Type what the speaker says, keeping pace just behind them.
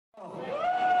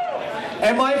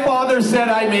And my father said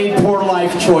I made poor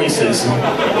life choices.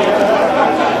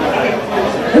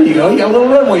 There you go, you got a little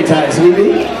runway time,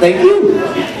 sweetie. Thank you.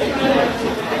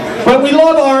 But we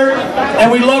love art,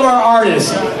 and we love our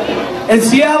artists. And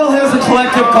Seattle has a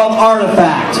collective called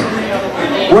Artifakt,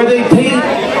 where they paint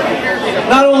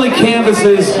not only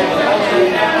canvases,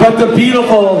 but the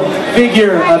beautiful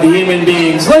figure of human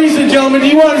beings. Ladies and gentlemen, do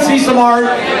you want to see some art?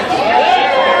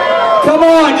 Come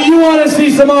on, do you want to see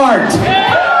some art?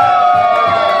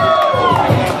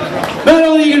 Not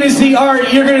only are you going to see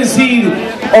art, you're going to see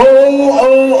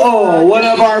one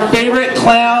of our favorite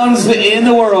clowns in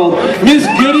the world, Miss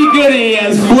Goody Goody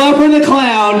as Fluffer the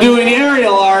Clown doing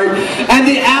aerial art, and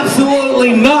the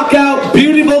absolutely knockout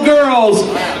beautiful girls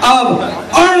of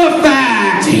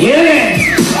Artifakt. Hit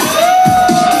it!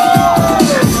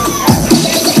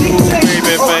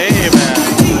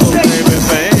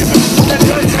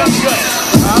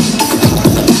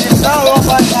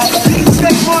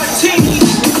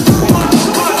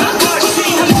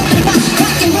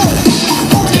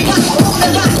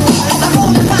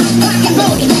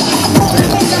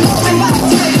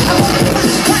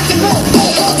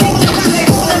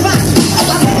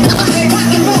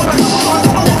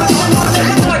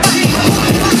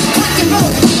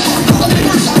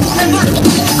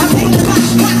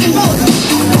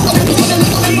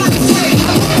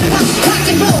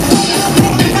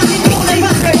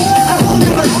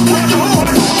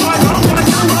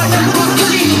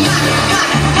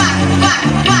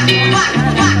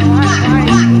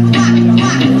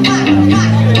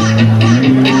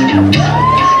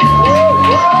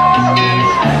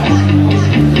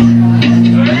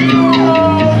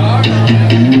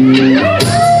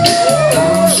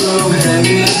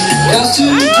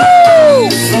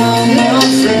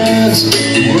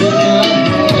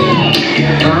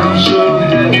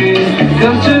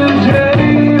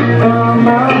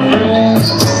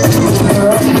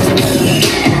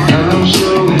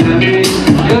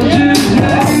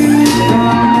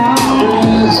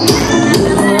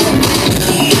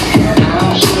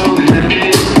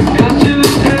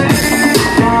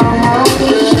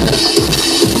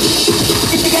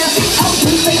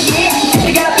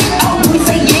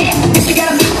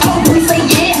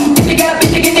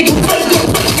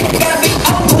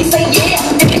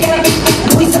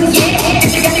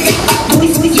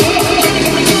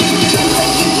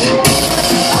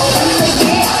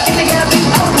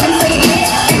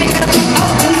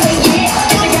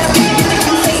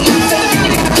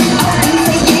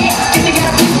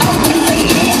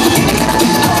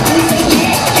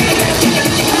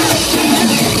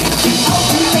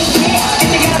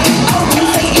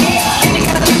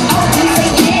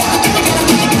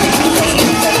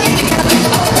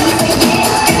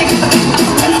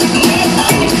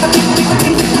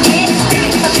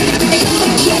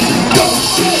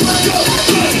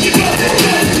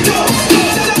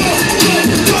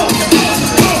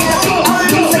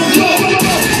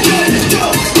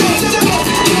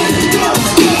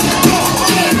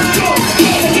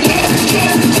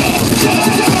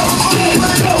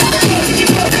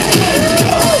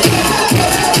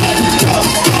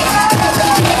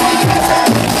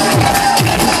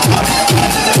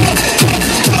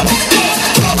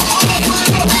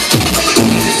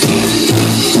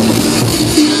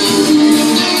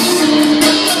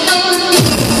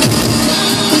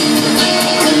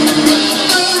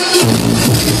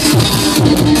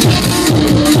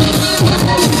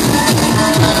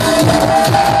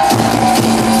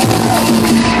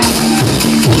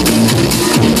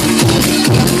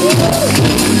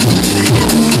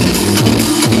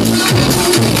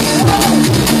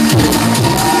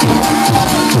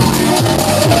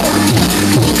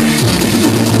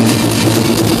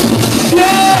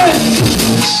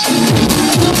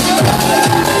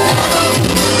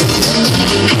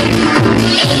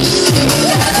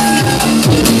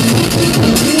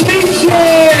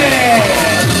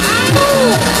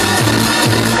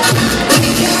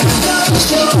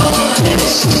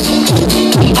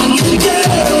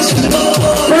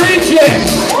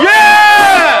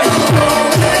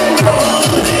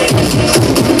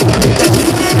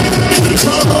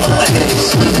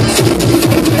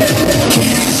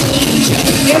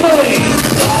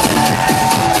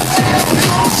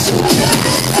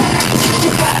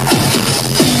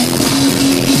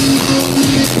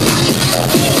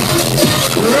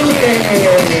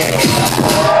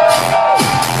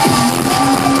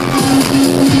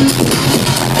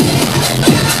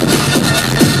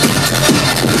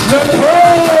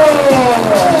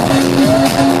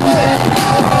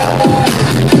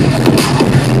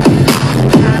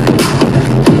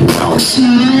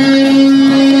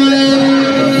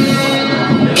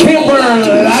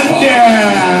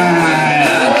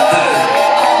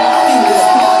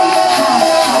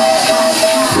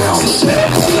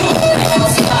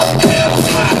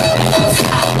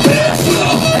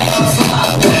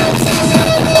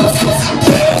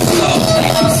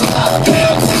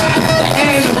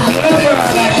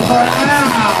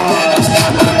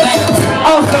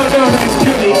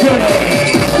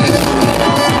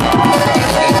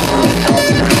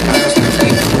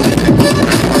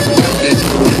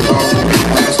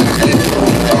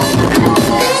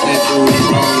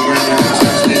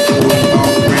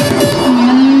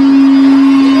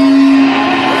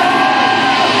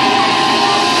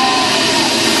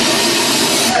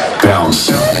 Bounce.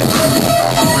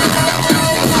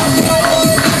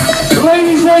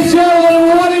 Ladies and gentlemen.